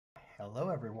Hello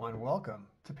everyone, welcome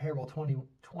to Payroll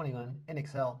 2021 in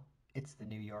Excel. It's the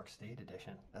New York State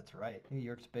edition. That's right, New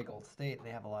York's a big old state and they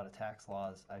have a lot of tax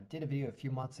laws. I did a video a few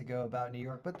months ago about New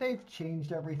York, but they've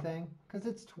changed everything because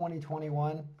it's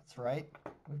 2021. That's right,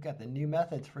 we've got the new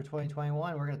methods for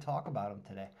 2021. We're going to talk about them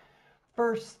today.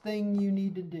 First thing you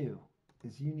need to do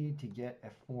is you need to get a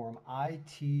form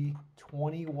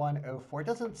IT-2104. It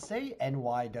doesn't say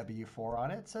NYW4 on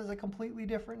it. It says a completely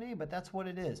different name, but that's what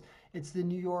it is. It's the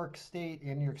New York State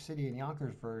and New York City and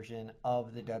Yonkers version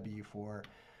of the W4,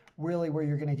 really where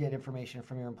you're going to get information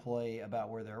from your employee about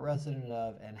where they're a resident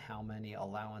of and how many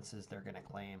allowances they're going to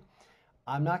claim.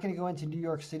 I'm not going to go into New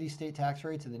York City state tax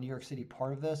rates and the New York City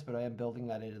part of this, but I am building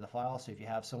that into the file. So if you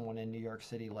have someone in New York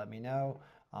City, let me know.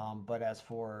 But as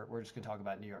for, we're just going to talk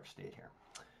about New York State here.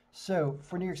 So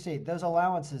for New York State, those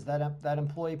allowances that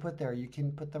employee put there, you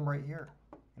can put them right here.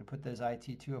 I'm going to put those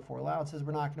IT-204 allowances.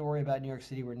 We're not going to worry about New York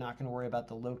City. We're not going to worry about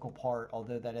the local part,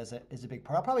 although that is a big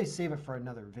part. I'll probably save it for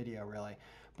another video, really.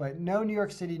 But no New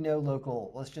York City, no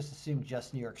local. Let's just assume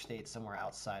just New York State, somewhere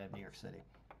outside of New York City.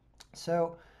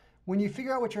 So when you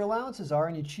figure out what your allowances are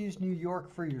and you choose New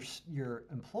York for your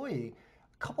employee,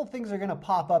 a couple things are going to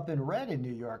pop up in red in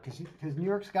New York because New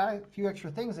York's got a few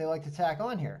extra things they like to tack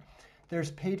on here.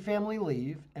 There's paid family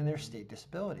leave and there's state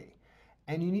disability.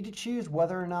 And you need to choose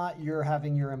whether or not you're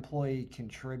having your employee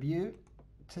contribute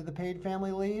to the paid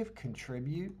family leave,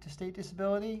 contribute to state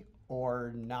disability,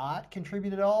 or not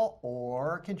contribute at all,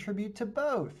 or contribute to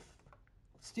both.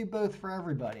 Let's do both for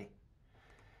everybody.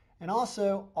 And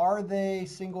also, are they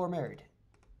single or married?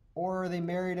 Or are they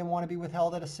married and want to be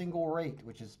withheld at a single rate,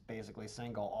 which is basically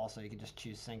single. Also, you can just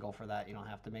choose single for that. You don't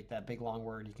have to make that big long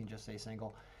word. You can just say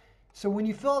single. So when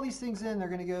you fill all these things in, they're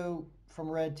going to go from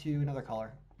red to another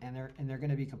color, and they're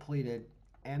going to be completed.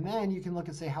 And then you can look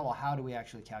and say, how do we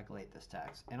actually calculate this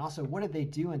tax? And also, what did they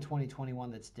do in 2021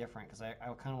 that's different? Because I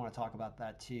kind of want to talk about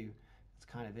that too. It's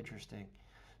kind of interesting.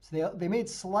 So they made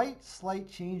slight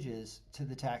changes to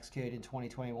the tax code in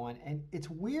 2021, and it's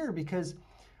weird because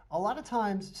a lot of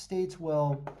times states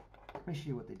will, let me show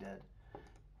you what they did.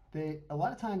 A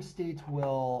lot of times states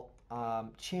will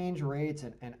change rates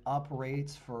and up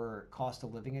rates for cost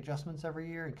of living adjustments every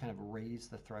year and kind of raise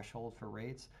the threshold for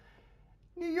rates.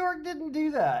 New York didn't do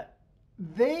that.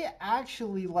 They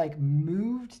actually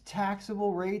moved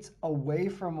taxable rates away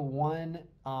from one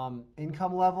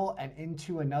income level and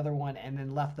into another one and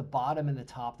then left the bottom and the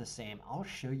top the same. I'll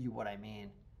show you what I mean.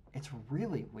 It's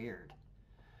really weird.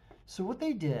 So what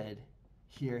they did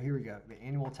here we go, the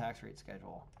annual tax rate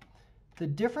schedule. The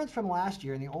difference from last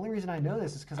year, and the only reason I know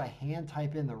this is because I hand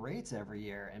type in the rates every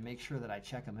year and make sure that I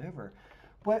check them over.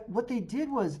 But what they did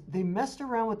was they messed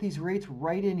around with these rates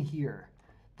right in here.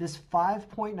 This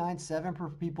 5.97 for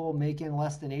people making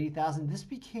less than 80,000.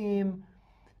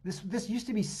 This used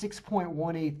to be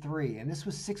 6.183, and this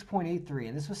was 6.83,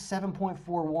 and this was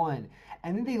 7.41.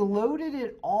 And then they loaded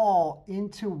it all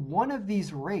into one of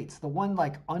these rates, the one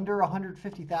under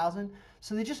 150,000.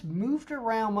 So they just moved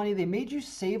around money. They made you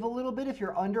save a little bit if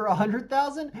you're under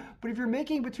 100,000, but if you're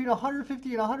making between 150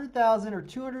 and 100,000 or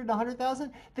 200 and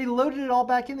 100,000, they loaded it all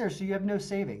back in there so you have no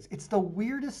savings. It's the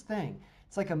weirdest thing.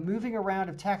 It's like a moving around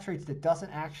of tax rates that doesn't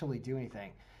actually do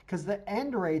anything, because the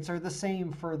end rates are the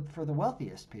same for the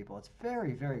wealthiest people. It's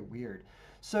very, very weird.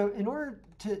 So in order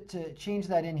to change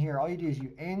that in here, all you do is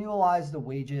you annualize the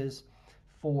wages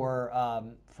for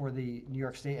the New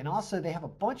York State. And also they have a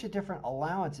bunch of different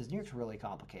allowances. New York's really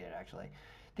complicated, actually.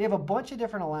 They have a bunch of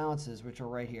different allowances, which are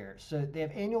right here. So they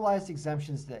have annualized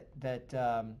exemptions that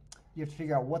you have to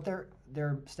figure out what their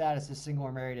status is, single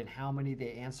or married, and how many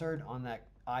they answered on that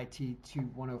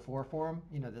IT-2104 form,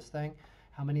 this thing.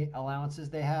 How many allowances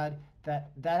they had,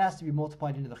 that has to be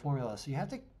multiplied into the formula. So you have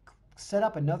to set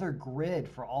up another grid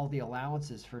for all the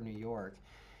allowances for New York,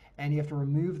 and you have to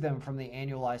remove them from the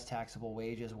annualized taxable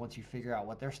wages once you figure out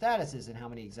what their status is and how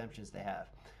many exemptions they have.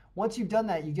 Once you've done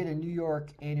that, you get a New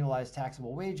York annualized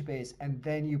taxable wage base, and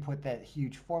then you put that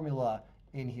huge formula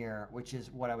in here, which is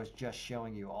what I was just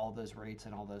showing you, all those rates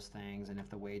and all those things, and if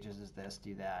the wages is this,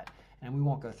 do that. And we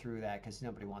won't go through that because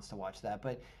nobody wants to watch that.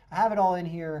 But I have it all in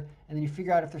here, and then you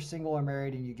figure out if they're single or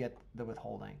married, and you get the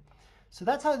withholding. So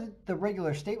that's how the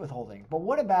regular state withholding. But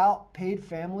what about paid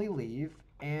family leave?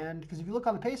 And because if you look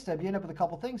on the pay stub, you end up with a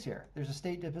couple things here. There's a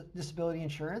state disability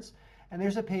insurance, and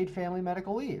there's a paid family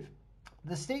medical leave.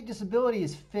 The state disability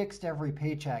is fixed every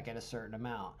paycheck at a certain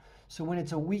amount. So when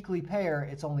it's a weekly payer,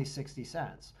 it's only 60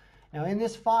 cents. Now in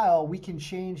this file, we can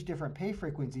change different pay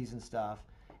frequencies and stuff.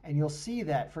 And you'll see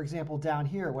that, for example, down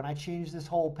here, when I change this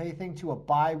whole pay thing to a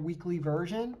bi-weekly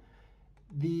version,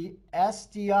 the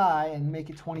SDI, and make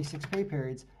it 26 pay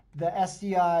periods, the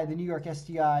SDI, the New York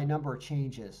SDI number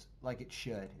changes like it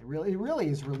should. It really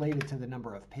is related to the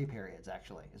number of pay periods.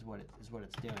 Actually, is what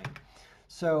it's doing.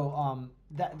 So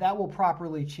that will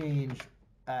properly change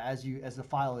as the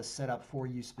file is set up for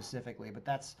you specifically. But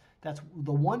that's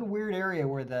the one weird area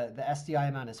where the SDI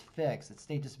amount is fixed. The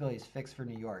state disability is fixed for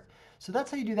New York. So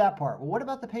that's how you do that part. Well, what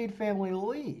about the paid family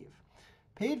leave?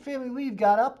 Paid family leave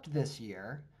got upped this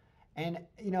year. And,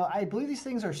 I believe these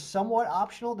things are somewhat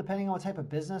optional depending on what type of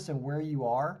business and where you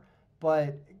are.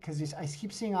 But because I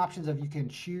keep seeing options of you can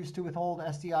choose to withhold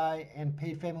SDI and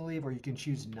paid family leave, or you can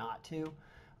choose not to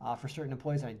for certain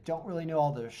employees. And I don't really know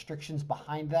all the restrictions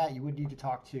behind that. You would need to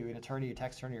talk to an attorney, a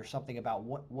tax attorney, or something about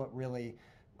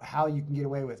how you can get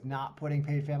away with not putting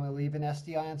paid family leave in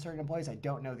SDI on certain employees. I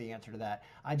don't know the answer to that.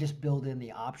 I just build in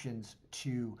the options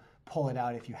to pull it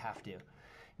out if you have to.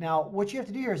 Now, what you have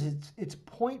to do here is it's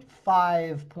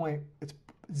 0.5 it's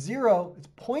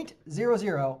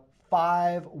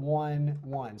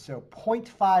 0.00511. So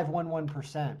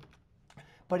 0.511%,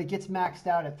 but it gets maxed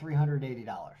out at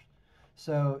 $380.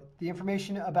 So the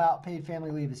information about paid family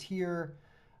leave is here.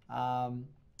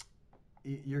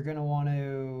 You're going to want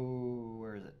to,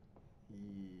 where is it?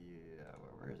 Yeah,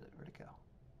 where is it? Where'd it go?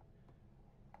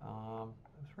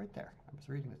 It was right there. I was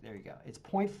reading it. There you go. It's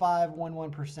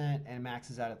 0.511% and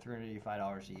maxes out at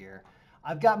 $385 a year.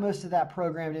 I've got most of that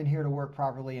programmed in here to work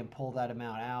properly and pull that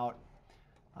amount out.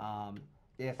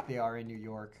 If they are in New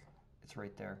York, it's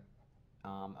right there.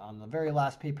 On the very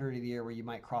last pay period of the year where you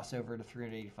might cross over to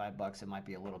 $385, it might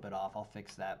be a little bit off. I'll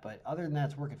fix that. But other than that,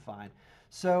 it's working fine.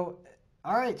 So,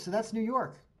 all right, so that's New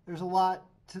York. There's a lot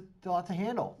to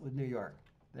handle with New York.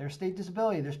 There's state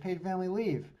disability. There's paid family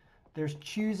leave. There's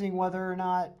choosing whether or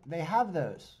not they have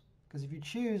those. Because if you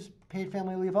choose paid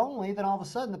family leave only, then all of a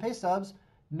sudden the pay stub's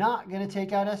not going to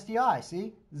take out SDI.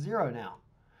 See? 0 now.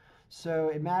 So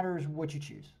it matters what you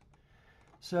choose.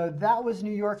 So that was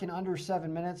New York in under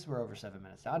 7 minutes. We're over 7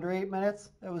 minutes. Under 8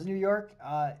 minutes, that was New York.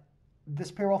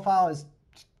 This payroll file is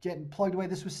getting plugged away.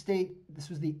 This was the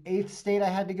 8th state I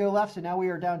had to go left. So now we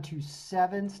are down to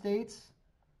 7 states.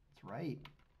 That's right.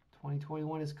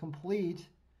 2021 is complete.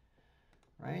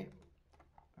 Right?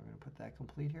 I'm going to put that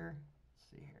complete here. Let's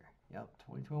see here. Yep,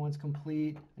 2021 is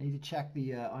complete. I need to check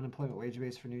the unemployment wage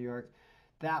base for New York.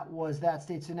 That was that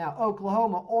state. So now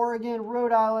Oklahoma, Oregon,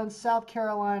 Rhode Island, South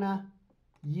Carolina,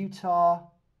 Utah,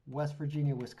 West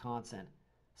Virginia, Wisconsin.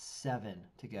 7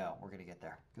 to go. We're going to get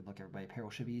there. Good luck, everybody. Payroll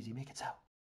should be easy. Make it so.